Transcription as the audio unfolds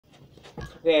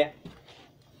Okay.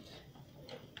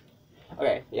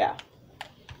 Okay, yeah.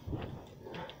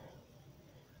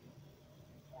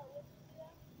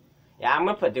 Yeah, I'm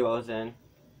gonna put duos in.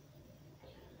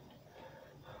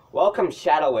 Welcome,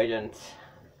 Shadow Agents.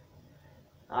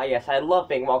 Ah, yes, I love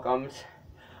being welcomed.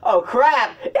 Oh,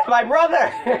 crap! It's my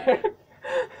brother!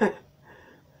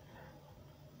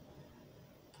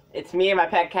 It's me and my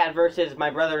pet cat versus my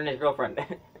brother and his girlfriend.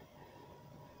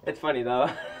 It's funny, though.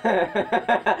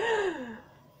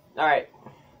 Alright.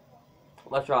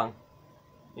 What's wrong?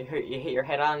 You hit your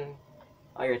head on?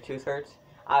 Oh, your tooth hurts?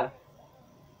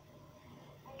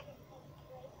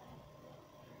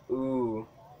 Ooh.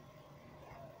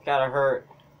 Gotta hurt.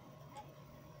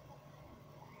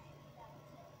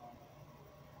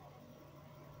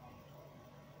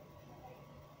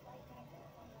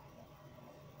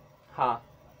 Huh.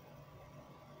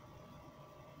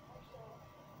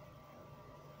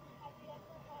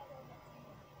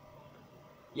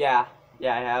 Yeah.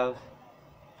 Yeah, I have.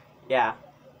 Yeah.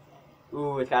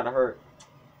 Ooh, it's gotta hurt.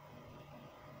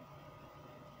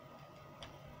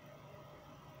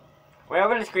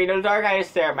 Whenever the screen goes dark, I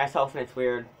just stare at myself and it's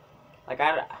weird. Like,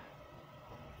 yeah,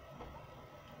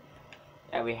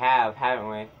 we have, haven't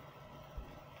we?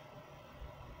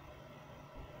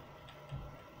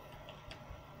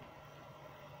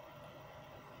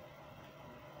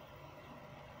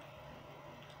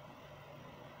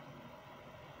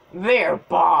 They're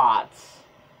bots!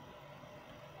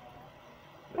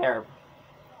 They're...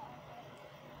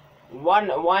 One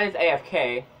is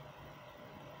AFK.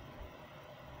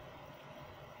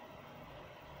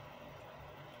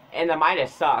 And the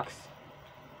Midas sucks.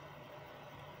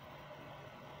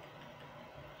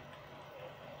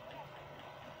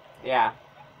 Yeah.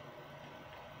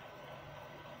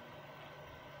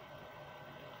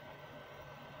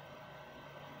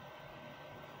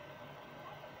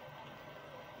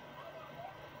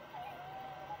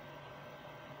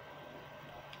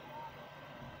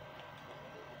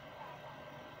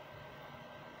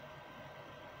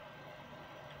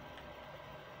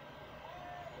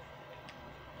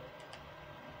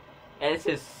 And this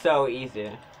is so easy.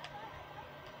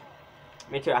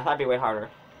 Me too, I thought it'd be way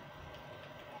harder.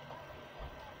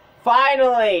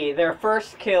 Finally! Their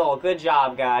first kill. Good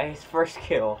job, guys. First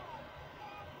kill.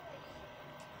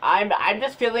 I'm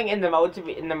just feeling in the mode to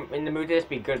be in the mood to just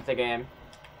be good at the game.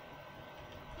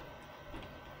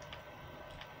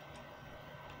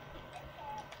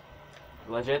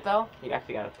 Legit though, you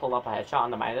actually gotta pull up a headshot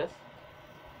on the Midas.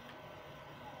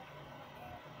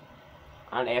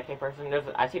 On an AFK person,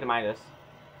 I see the Midas.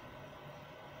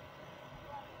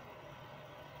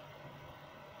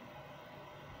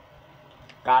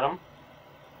 Got him.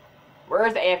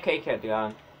 Where's the AFK kid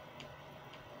gone?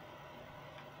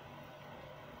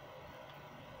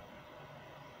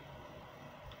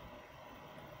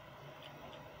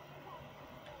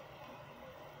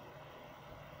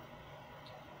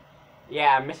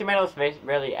 Yeah, Missy Meadows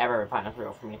rarely ever final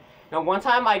circle for me. No, one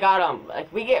time I got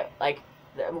like we get like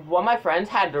one of my friends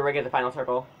had to rig at the final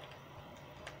circle.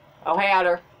 Oh hey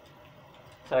Outer.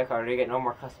 Sorry Carter, you get no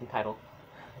more custom title.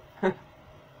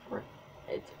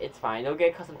 It's fine. You'll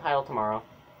get a custom title tomorrow.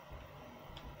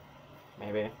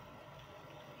 Maybe.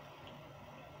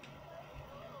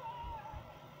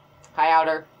 Hi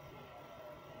Outer.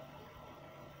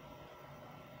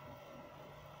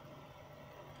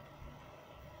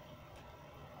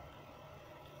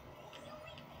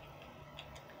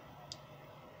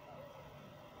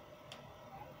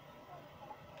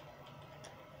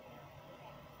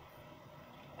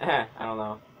 I don't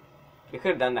know. You could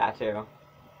have done that too.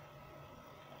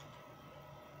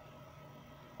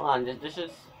 Hold on,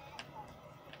 just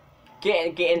get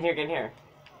in here, get in here.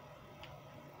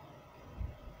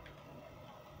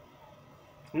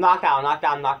 Knockdown,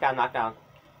 knockdown, knockdown, knockdown.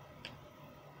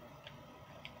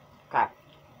 Okay.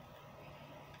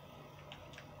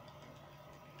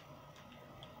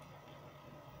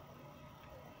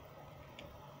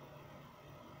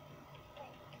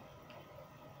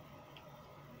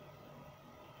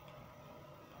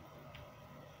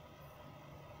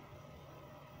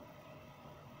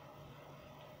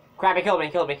 Crap, he killed me,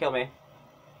 killed me, killed me.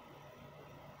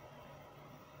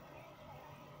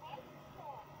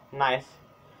 Nice.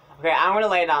 Okay, I'm gonna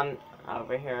lay down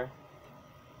over here.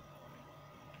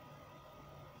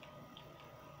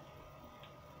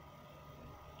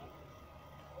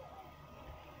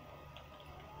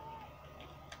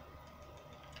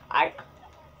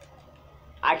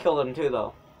 I killed him too,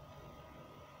 though.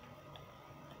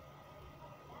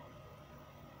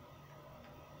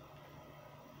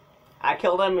 I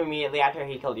killed him immediately after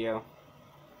he killed you.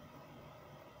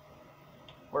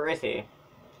 Where is he?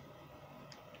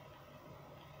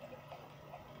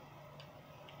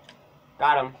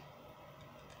 Got him.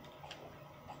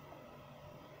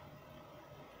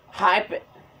 Hype it.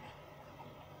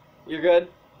 You're good?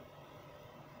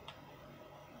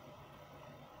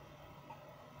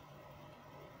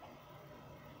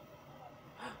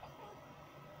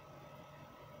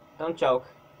 Don't joke.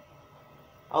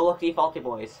 Oh look, defaulty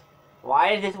boys.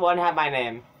 Why does this one have my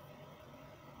name?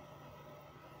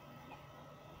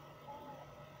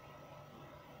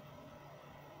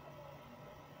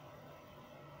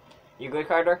 You good,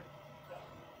 Carter?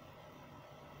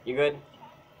 You good?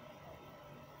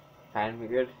 Fine, we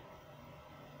good?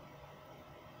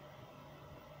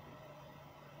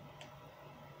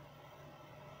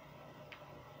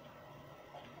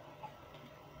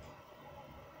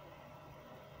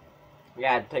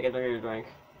 Yeah, take a drink.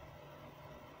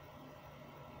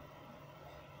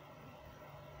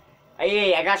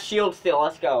 Hey, I got shield still,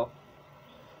 let's go.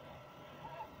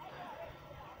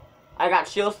 I got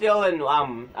shield still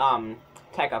and,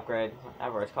 tech upgrade,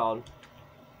 whatever it's called.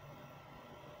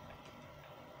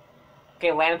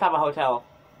 Okay, land on top of a hotel.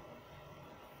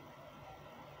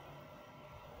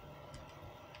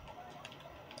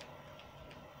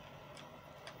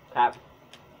 Tap.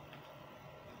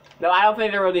 No, I don't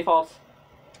think they're real defaults.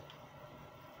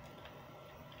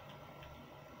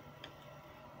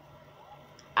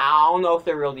 I don't know if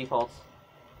they're real defaults.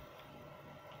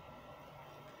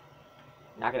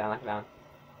 Knock it down, knock it down.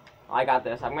 I got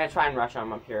this. I'm gonna try and rush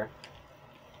them up here.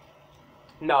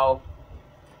 No.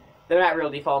 They're not real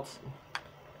defaults.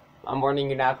 I'm warning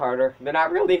you now, Carter. They're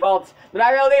not real defaults. They're not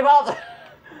real defaults!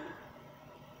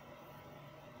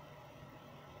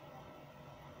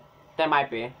 They might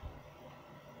be.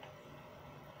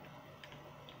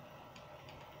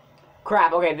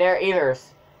 Crap, okay, they're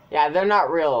eaters. Yeah, they're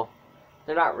not real.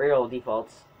 They're not real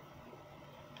defaults.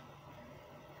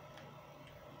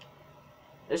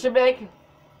 This should be like...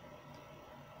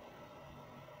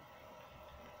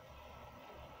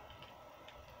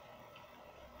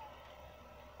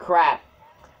 Crap.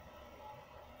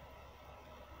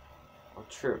 Oh,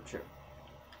 true, true.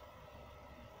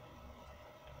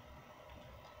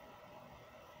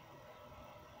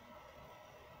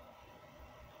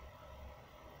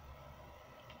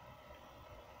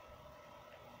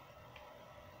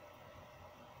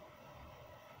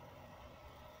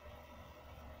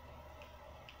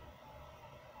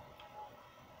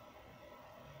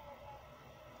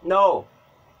 No!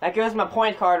 That gives my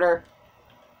point, Carter.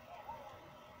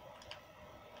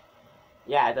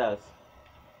 Yeah, it does.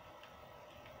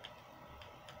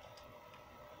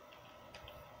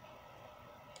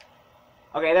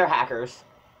 Okay, they're hackers.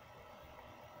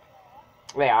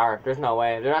 They are. There's no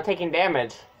way. They're not taking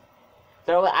damage.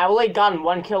 I only gotten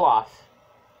 1 kill off.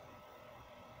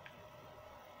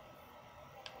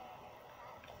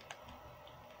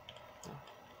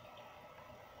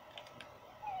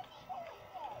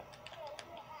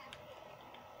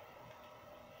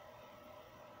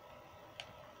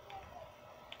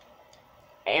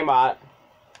 Aimbot.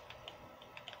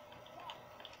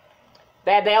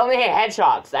 They only hit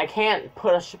headshots. I can't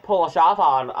pull a shot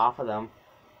off of them.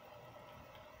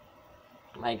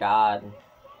 My God.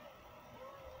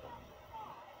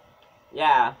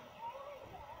 Yeah.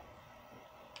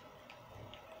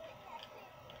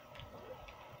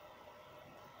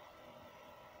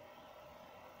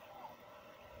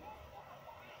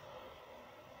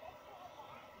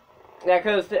 Yeah,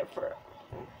 cause for...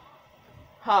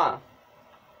 Huh.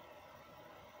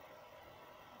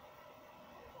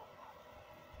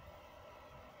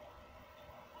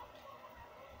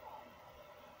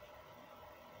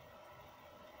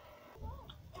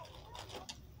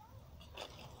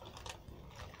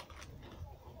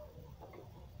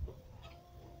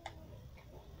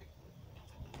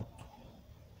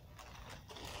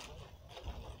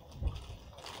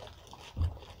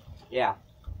 Yeah.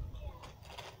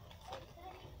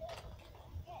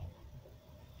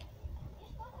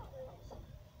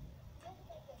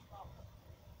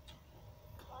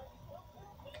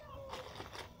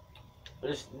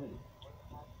 Just...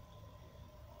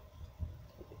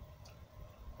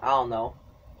 I don't know.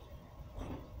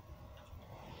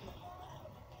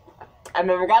 I've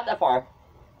never got that far.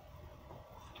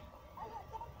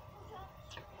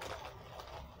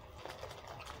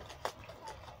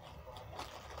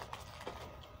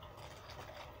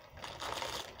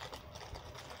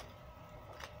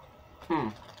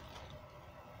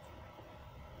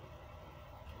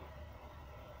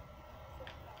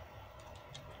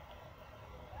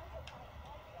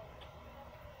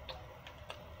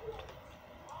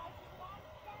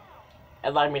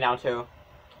 It let me down too.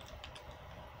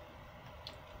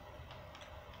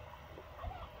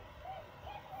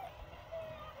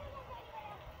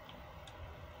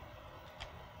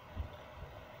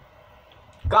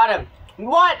 Got him.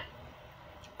 What?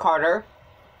 Carter.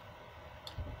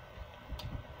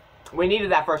 We needed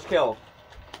that first kill.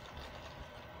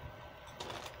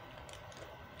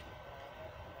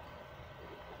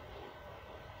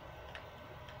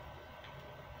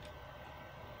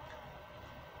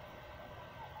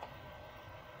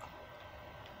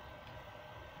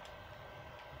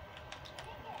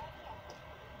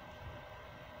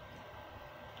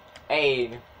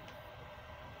 Hey.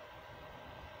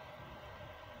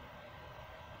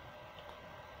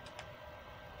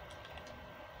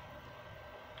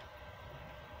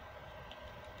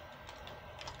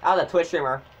 I was a Twitch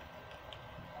streamer.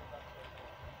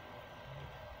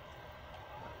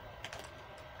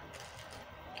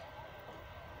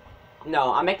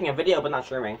 No, I'm making a video but not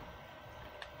streaming.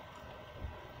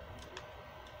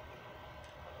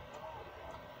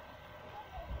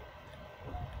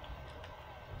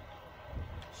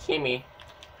 See me.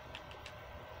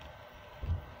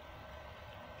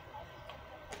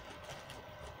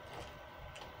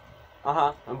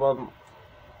 Uh-huh. Well,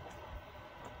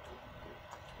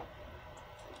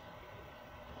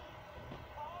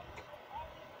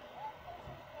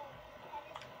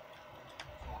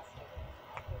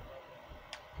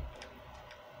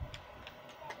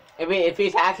 if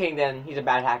he's hacking, then he's a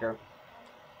bad hacker.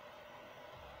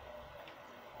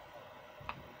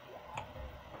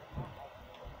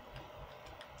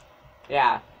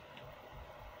 Yeah.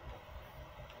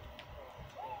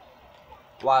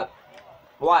 What?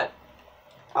 What?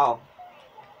 Oh.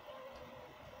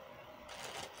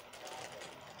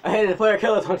 The player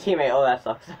killed his own teammate. Oh, that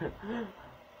sucks.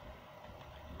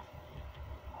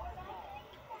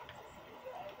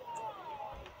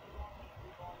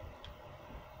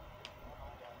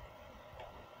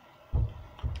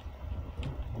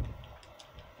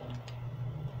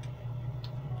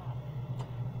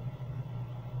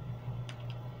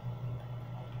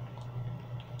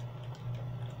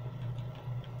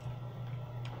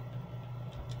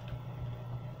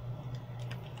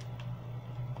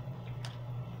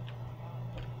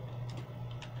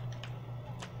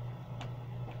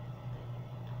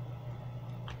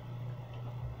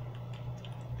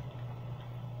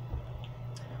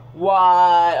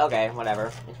 What? Okay,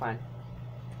 whatever. It's fine.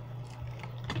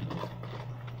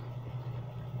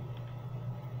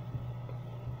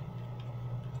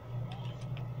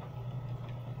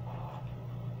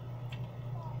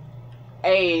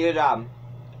 Hey, good job.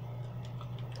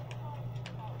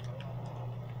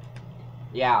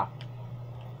 Yeah.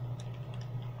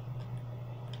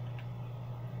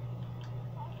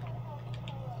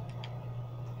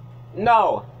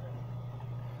 No.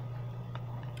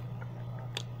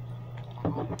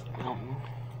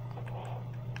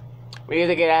 We need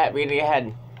to get ahead. We need to get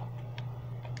ahead.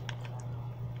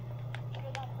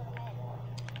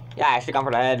 Yeah, I should have gone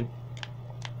for the head.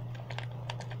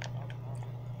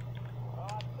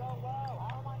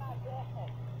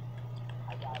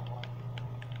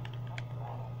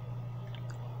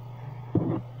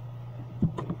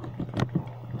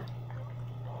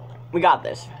 We got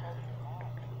this.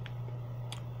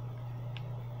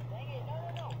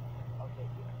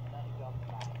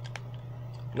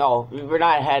 No, we're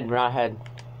not ahead. We're not ahead.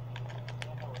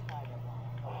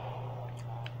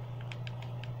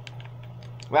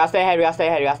 We gotta stay ahead. We gotta stay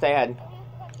ahead. We gotta stay ahead.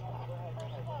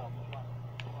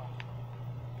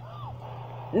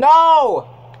 No!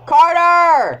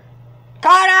 Carter!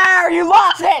 Carter! You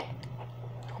lost it!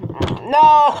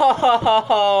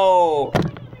 No!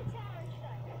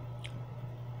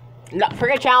 No,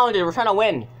 forget challenges. We're trying to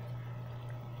win.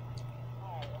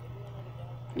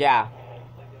 Yeah.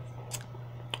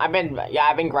 I've been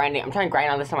grinding. I'm trying to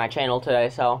grind on this on my channel today,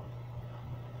 so.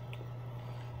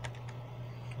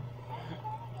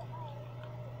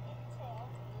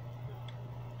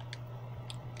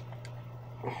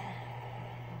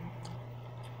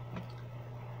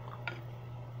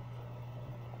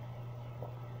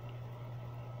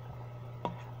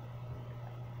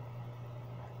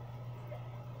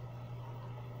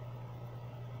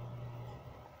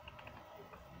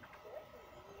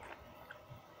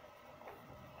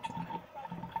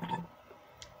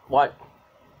 What?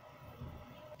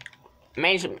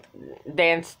 Main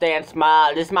dance. This is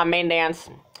my main dance.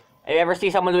 If you ever see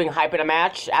someone doing hype in a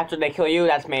match after they kill you,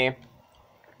 that's me.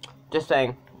 Just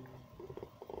saying.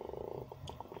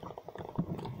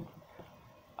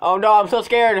 Oh no, I'm so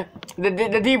scared. The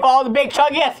default, the Big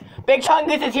Chungus! Big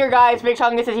Chungus is here, guys. Big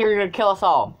Chungus is here. You're gonna kill us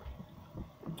all.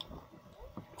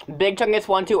 Big Chungus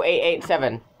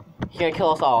 12887. He's gonna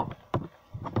kill us all.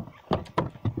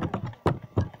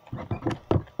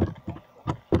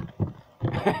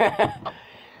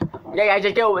 Yeah,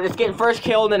 just get first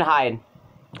kill and then hide.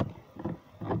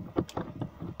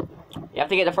 have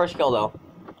to get the first kill though.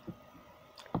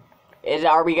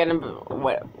 Are we gonna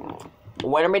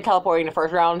when are we teleporting the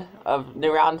first round of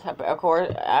new round? Of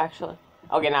course, actually.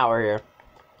 Okay, now we're here.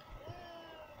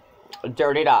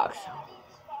 Dirty Docks.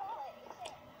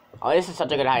 Oh, this is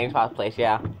such a good hiding spot place.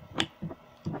 Yeah.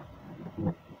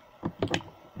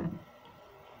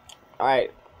 All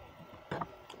right.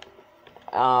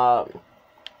 I'm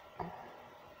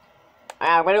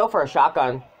gonna go for a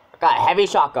shotgun. Got a heavy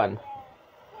shotgun.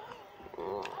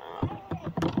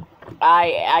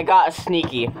 I got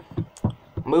sneaky.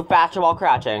 Move faster while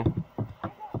crouching.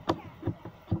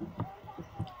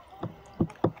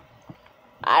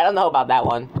 I don't know about that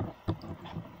one.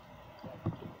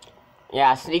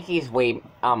 Yeah, sneaky's way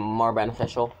more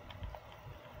beneficial.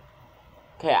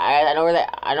 Okay, I know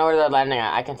where they're landing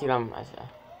at. I can see them.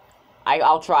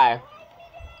 I'll try.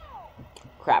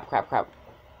 Crap.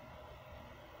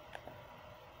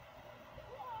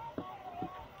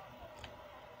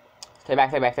 Stay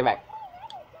back.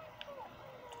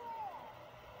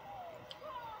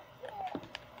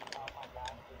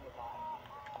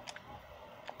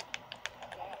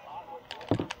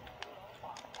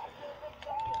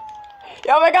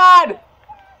 Oh my god!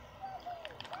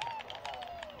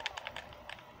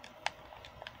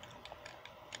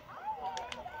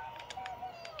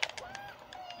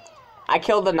 I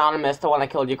killed the Anonymous, the one I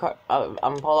killed you,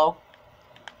 Polo.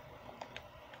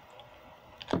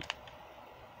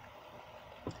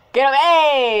 Get him!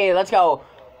 Hey! Let's go!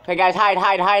 Okay, guys, hide.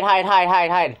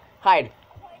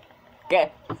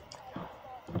 Get.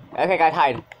 Okay, guys,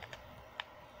 hide.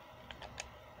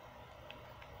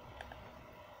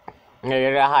 You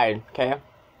gotta hide, okay?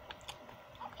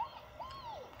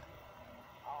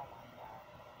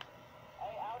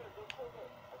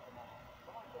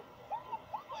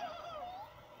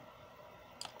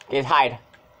 Guys, hide.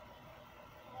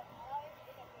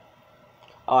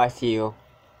 Oh, I see you.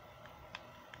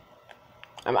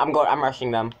 I'm rushing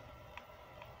them.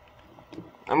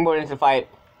 I'm going into the fight.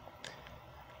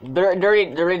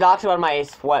 Dirty Docks is one of my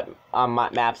sweat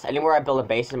maps. Anywhere I build a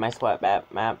base is my sweat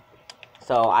map.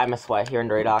 So I'm a sweat here in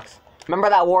Dirty Docks. Remember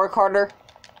that war, Carter?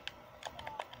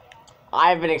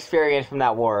 I have an experience from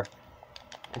that war.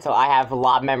 And so I have a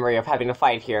lot of memory of having to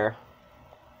fight here.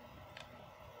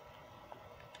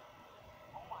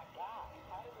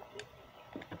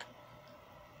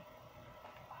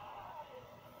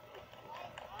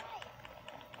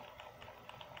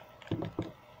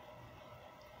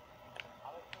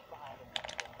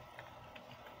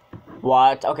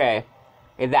 What? Okay.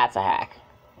 Okay, that's a hack.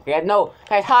 Okay, no,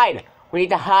 guys, hide! We need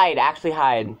to hide, actually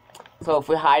hide. So if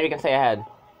we hide, we can stay ahead.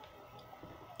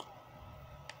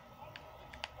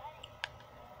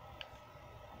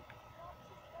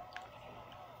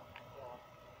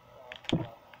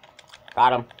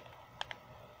 Got him.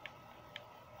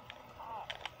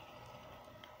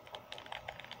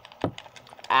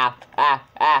 Ah.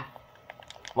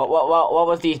 What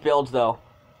was these builds, though?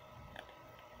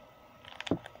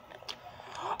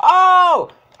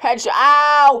 Oh! Headshot!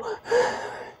 Ow!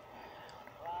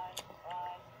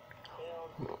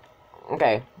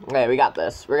 Okay, we got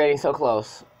this. We're getting so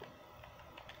close.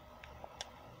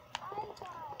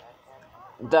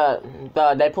 The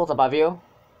Deadpool's above you.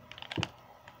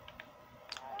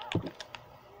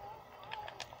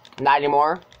 Not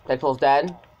anymore. Deadpool's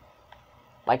dead.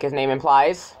 Like his name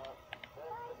implies.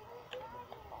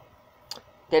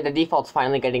 Yeah, the default's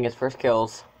finally getting his first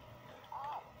kills.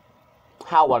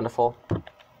 How wonderful.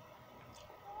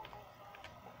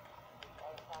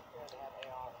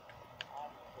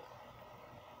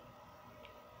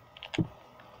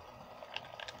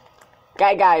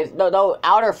 Okay, guys, no,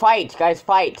 outer fight, guys,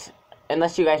 fight.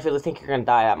 Unless you guys really think you're gonna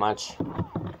die that much.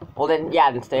 Well then,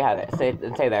 yeah, then stay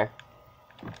there.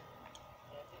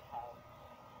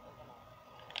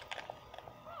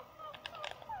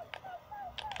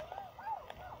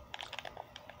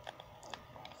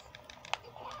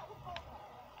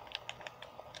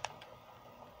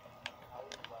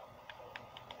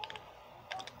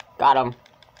 Got him.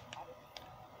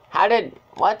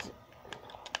 What?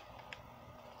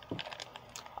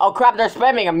 Oh crap, they're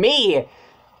spamming at me!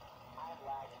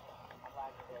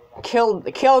 Kill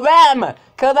them! Kill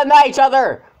them, not each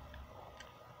other!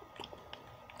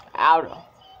 Out.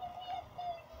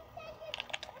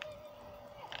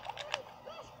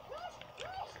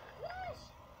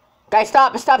 Guys,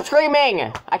 stop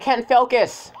screaming! I can't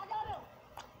focus.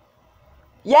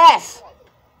 Yes!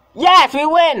 Yes, we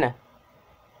win!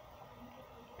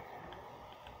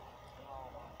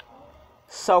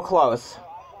 So close.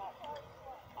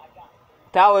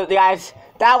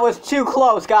 That was too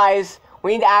close, guys.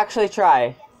 We need to actually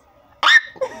try.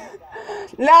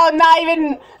 No, not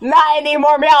any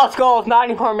more meow skulls. Not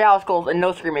any more meow skulls. And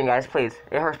no screaming, guys, please.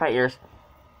 It hurts my ears.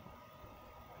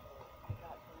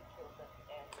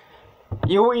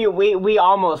 We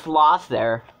almost lost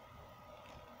there.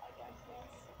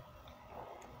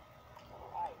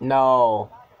 No.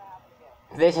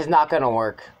 This is not gonna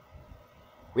work.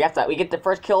 We get the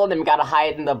first kill and then we gotta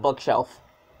hide in the bookshelf.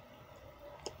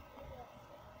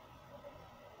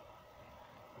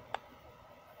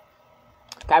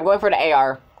 Okay, I'm going for the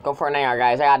AR. Go for an AR,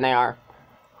 guys. I got an AR.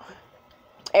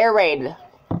 Air raid.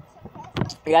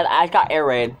 I got air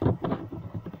raid.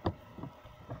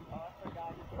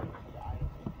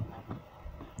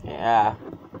 Yeah.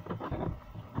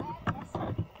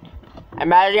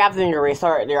 Imagine having to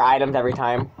restart your items every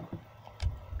time.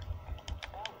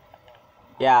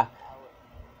 Yeah.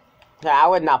 Yeah, I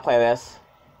would not play this.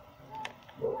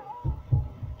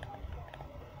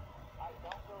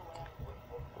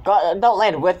 Don't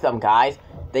land with them, guys.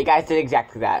 They guys did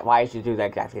exactly that. Why should you do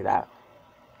exactly that?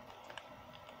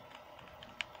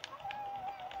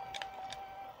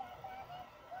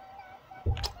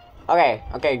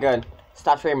 Okay, good.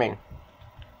 Stop screaming.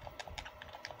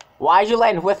 Why'd you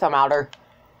land with them, Outer?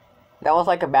 That was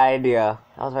like a bad idea.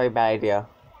 That was a very bad idea.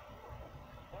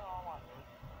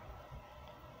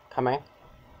 Coming.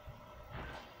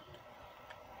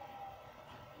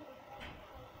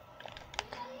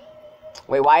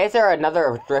 Wait, why is there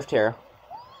another drift here?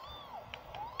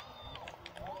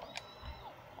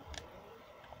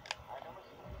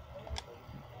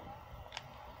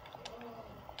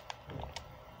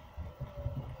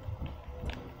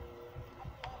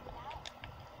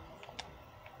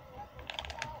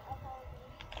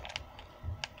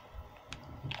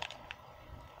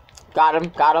 Got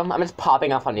him. I'm just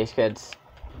popping off on these kids.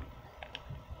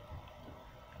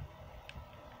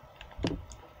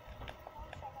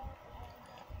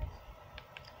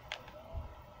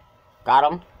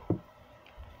 Got him.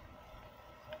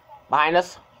 Behind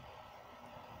us.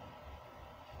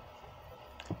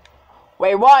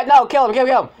 Wait, what? No, kill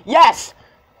him. Yes!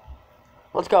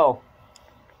 Let's go.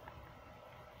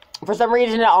 For some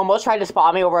reason, it almost tried to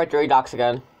spawn me over at Druid Docks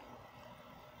again.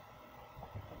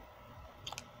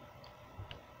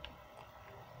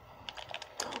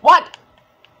 What?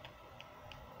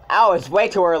 Ow, it's way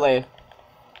too early.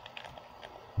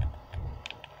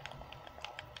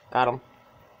 Got him.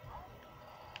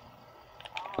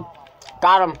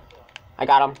 Got him. I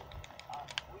got him.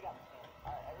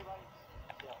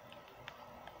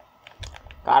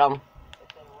 Got him.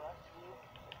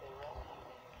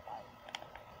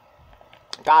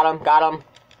 Got him.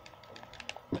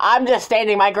 I'm just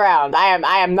standing my ground. I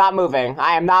am not moving.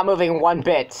 I am not moving one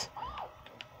bit.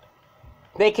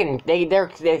 They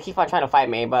keep on trying to fight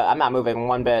me, but I'm not moving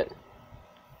one bit.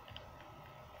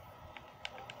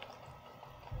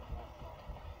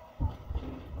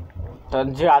 Do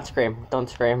not scream. Don't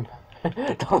scream.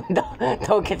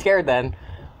 don't get scared then.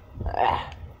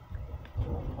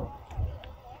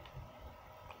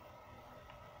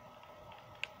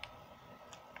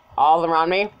 All of them around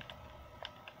me.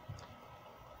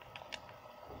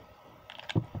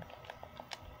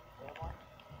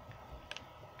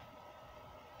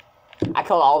 I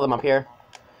killed all of them up here.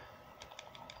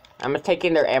 I'm just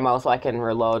taking their ammo so I can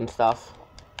reload and stuff.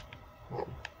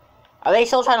 Are they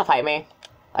still trying to fight me?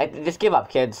 Like, just give up,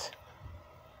 kids.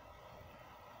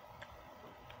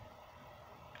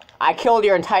 I killed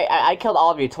I killed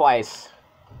all of you twice.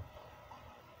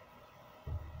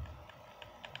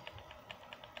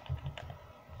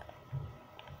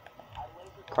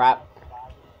 Crap.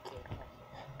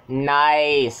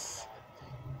 Nice.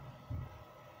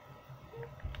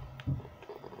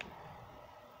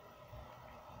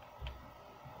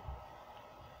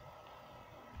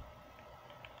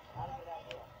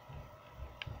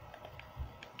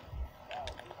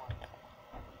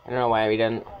 I don't know why we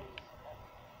didn't.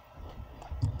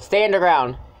 Stay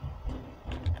underground.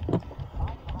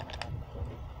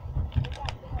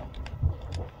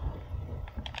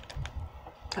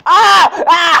 Ah!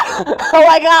 Ah! Oh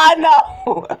my god,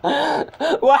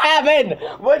 no! What happened?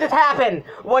 What just happened?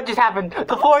 What just happened?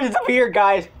 The floor disappeared,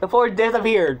 guys. The floor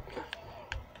disappeared.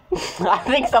 I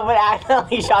think someone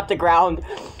accidentally shot the ground.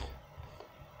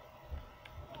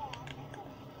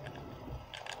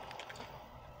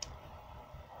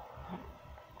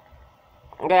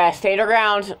 Okay, stay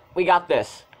underground. We got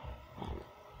this.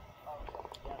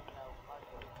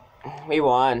 We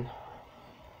won.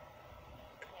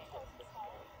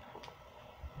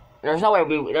 There's no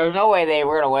way they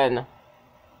were gonna win.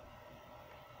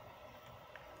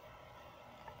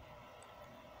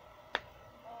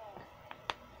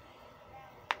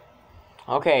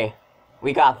 Okay,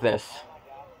 we got this.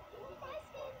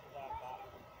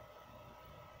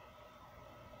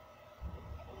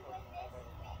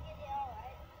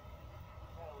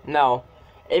 No.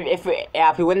 If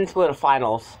we win this, we'll go to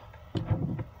finals.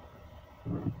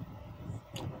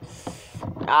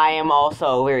 I am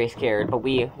also very scared, but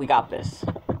we got this.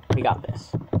 We got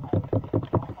this.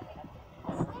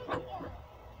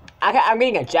 I'm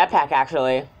getting a jetpack,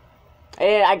 actually.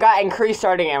 And I got increased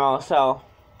starting ammo, so...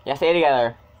 Yeah, stay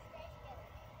together.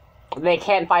 They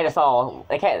can't fight us all.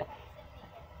 They can't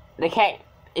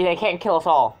kill us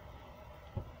all.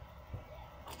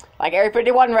 Like Area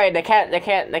 51 raid, they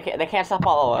can't stop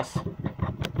all of us.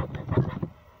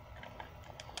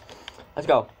 Let's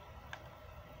go.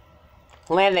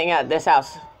 Landing at this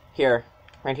house. Here.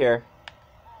 Right here.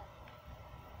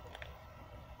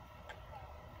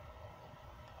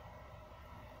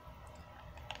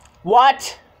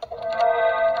 What?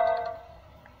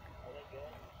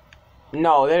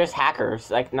 No, they're just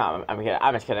hackers. Like, no, I'm kidding.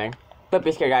 I'm just kidding. Don't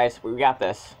be scared, guys. We got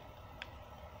this.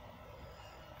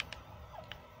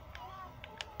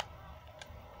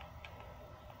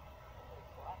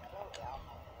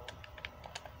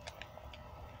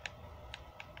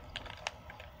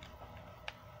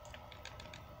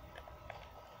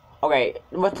 Okay,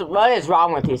 what is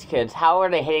wrong with these kids? How are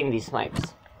they hitting these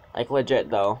snipes? Like, legit,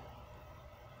 though.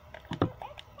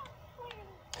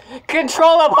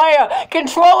 Controller player!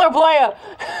 Controller player!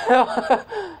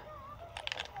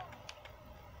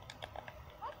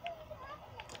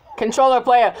 Controller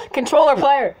player! Controller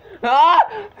player! Ah!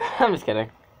 I'm just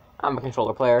kidding. I'm a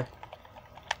controller player.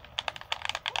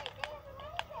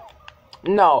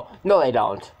 No. No, they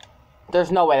don't.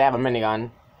 There's no way they have a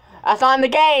minigun. That's not in the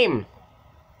game!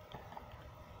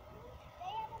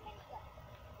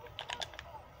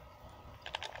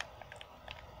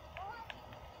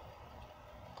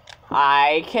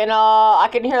 I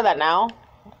can hear that now.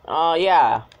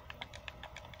 Yeah.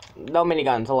 No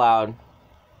miniguns allowed.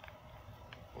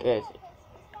 Yes.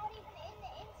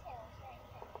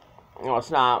 No, it's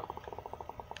not.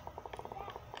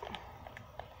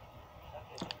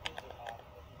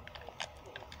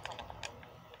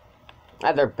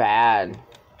 Ah, they're bad.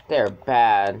 They're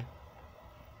bad.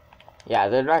 Yeah,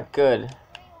 they're not good. In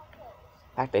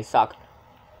fact, they suck.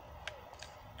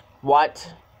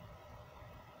 What?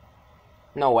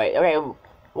 No way. Okay,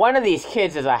 one of these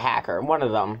kids is a hacker. One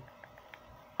of them.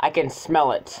 I can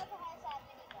smell it.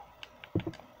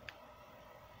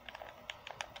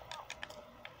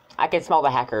 I can smell the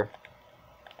hacker.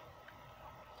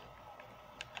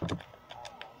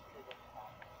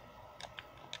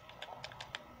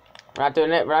 We're not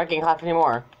doing it. We're not getting clapped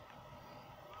anymore.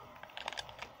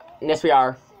 Yes, we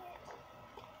are.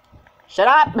 Shut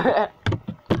up!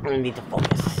 We need to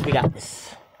focus. We got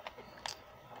this.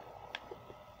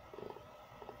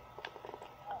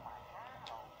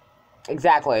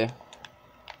 Exactly.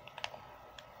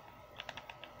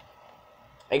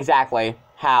 Exactly.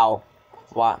 How?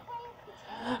 What?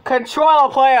 Controller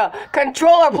player!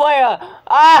 Controller player!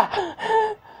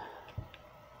 Ah!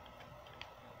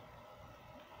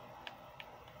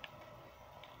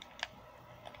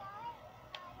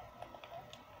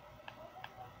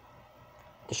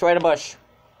 Destroy the bush.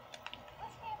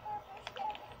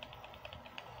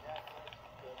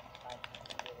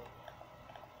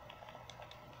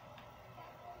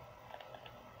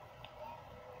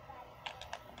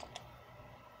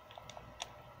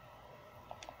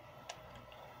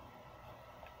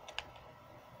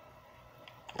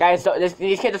 Guys,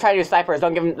 these kids are trying to do snipers.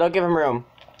 Don't give them room.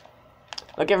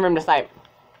 Don't give them room to snipe.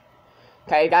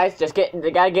 Okay, guys,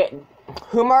 they gotta get.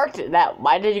 Who marked that?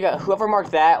 Why did you go? Whoever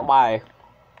marked that? Why?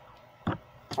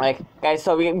 Like, guys,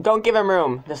 so we don't give him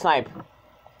room to snipe.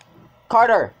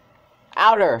 Carter,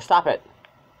 outer, stop it.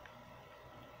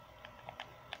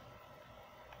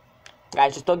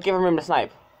 Guys, just don't give him room to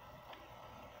snipe.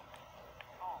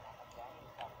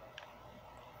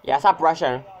 Yeah, stop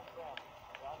rushing.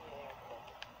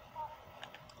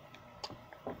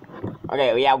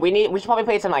 Okay, yeah, we should probably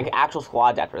play some, like, actual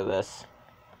squads after this.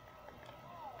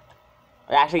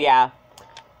 Actually, yeah.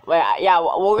 Wait, yeah,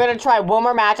 we're gonna try one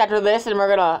more match after this, and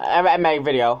we're gonna make a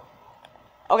video.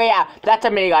 Okay, yeah, that's a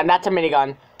minigun, that's a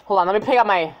minigun. Hold on, let me pick up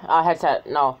my headset.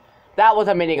 No, that was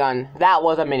a minigun. That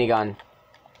was a minigun.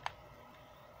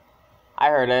 I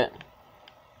heard it.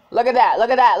 Look at that, look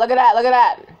at that, look at that, look at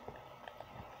that.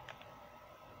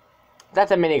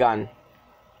 That's a minigun.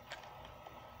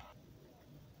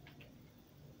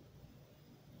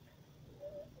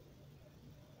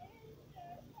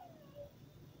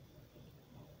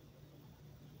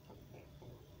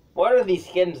 What are these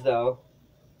skins, though?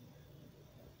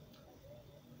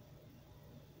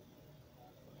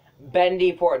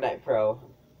 Bendy Fortnite Pro.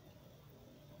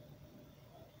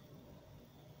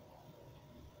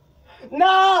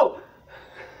 No!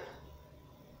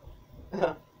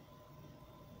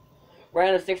 We're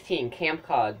on a 16, Camp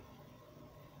Cod.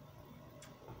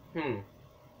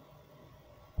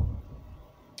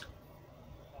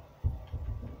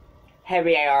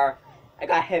 Heavy AR. I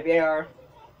got heavy AR.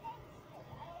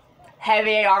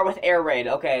 Heavy AR with air raid.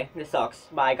 Okay, this sucks,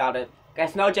 but I got it.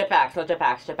 Guys, no jetpacks, no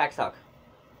jetpacks. Jetpacks suck.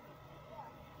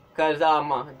 Cause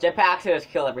jetpacks just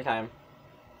kill every time.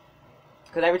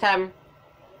 Cause every time.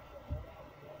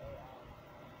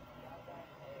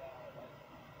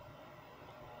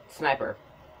 Sniper.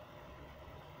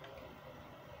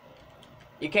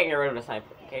 You can't get rid of the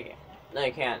sniper. No,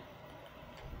 you can't.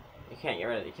 You can't get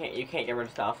rid of. You can't get rid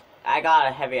of stuff. I got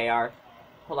a heavy AR.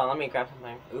 Hold on, let me grab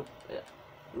something. Oop.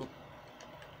 Oop.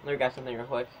 Let me grab something real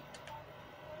quick.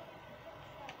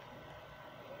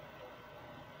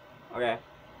 Okay.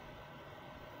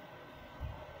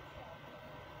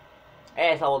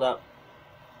 Hey, it's leveled up.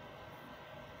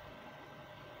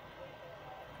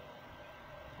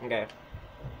 Okay.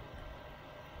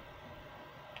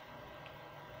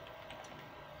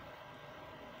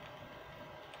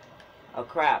 Oh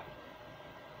crap.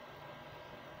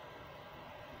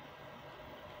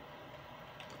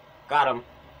 Got him.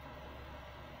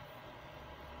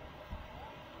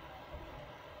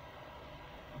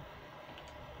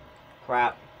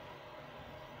 Crap.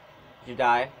 Did you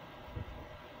die?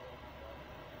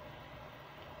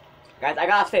 Guys, I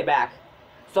gotta stay back.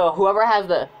 So whoever has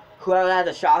the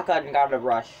shotgun gotta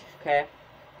rush, okay?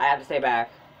 I have to stay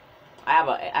back. I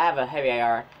have a heavy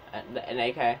AR, an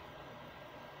AK.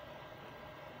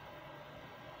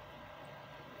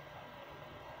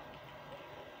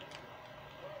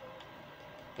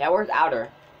 Yeah, where's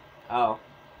outer? Oh.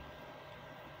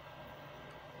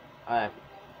 Alright.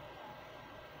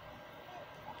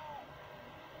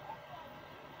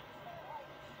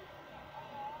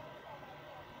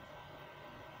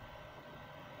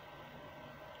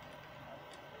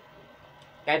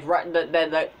 Guys, the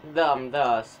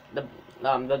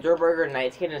Durburger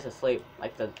Night Skin is asleep,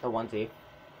 like the onesie.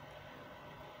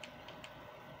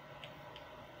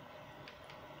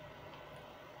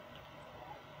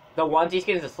 The onesie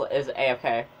skin is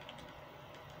AFK.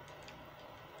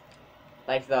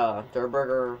 Like the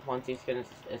Durburger onesie skin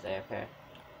is AFK.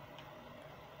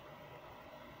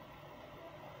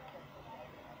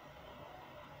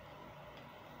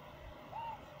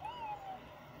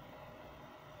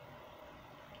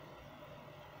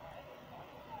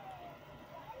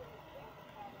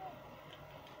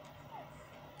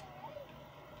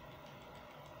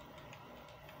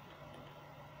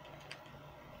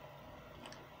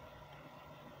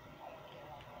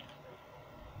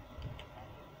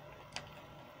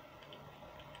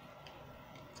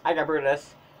 I got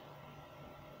Brutus.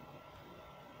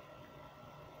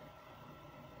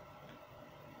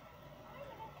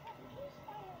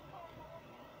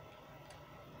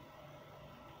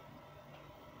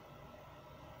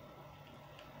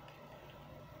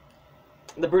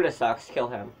 The Brutus sucks. Kill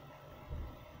him.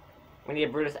 We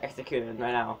need Brutus executed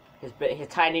right now. His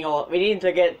tiny old. We need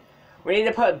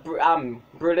to put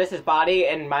Brutus's body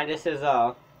in Mindus's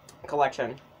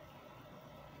collection.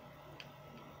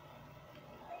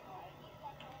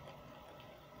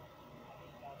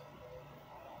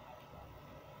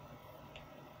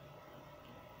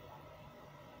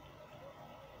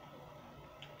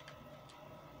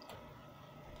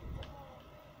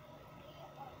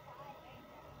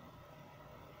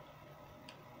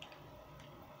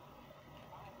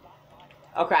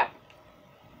 Oh crap.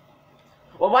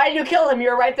 Well, why did you kill him? You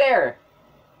were right there.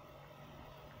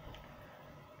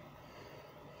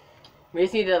 We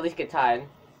just need to at least get tied.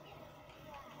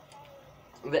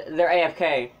 They're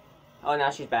AFK. Oh, now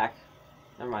she's back.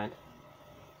 Never mind.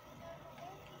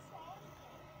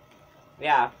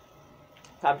 Yeah.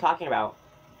 That's what I'm talking about.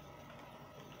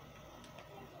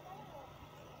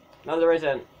 No, there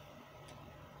isn't.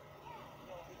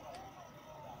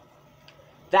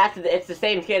 It's the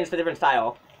same skin, it's a different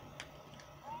style.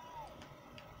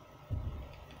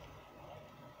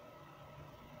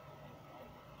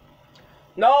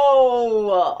 No!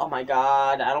 Oh my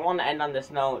god, I don't want to end on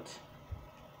this note.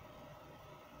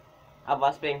 Of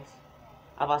us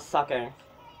sucking.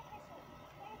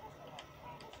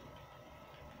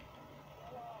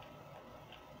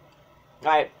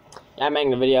 Alright, yeah, I'm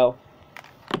making the video.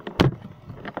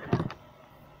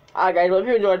 Alright guys, well if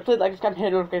you enjoyed, please like, subscribe,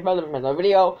 hit the notification bell for my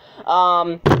video.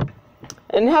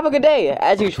 And have a good day,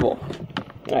 as usual.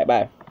 Alright, bye.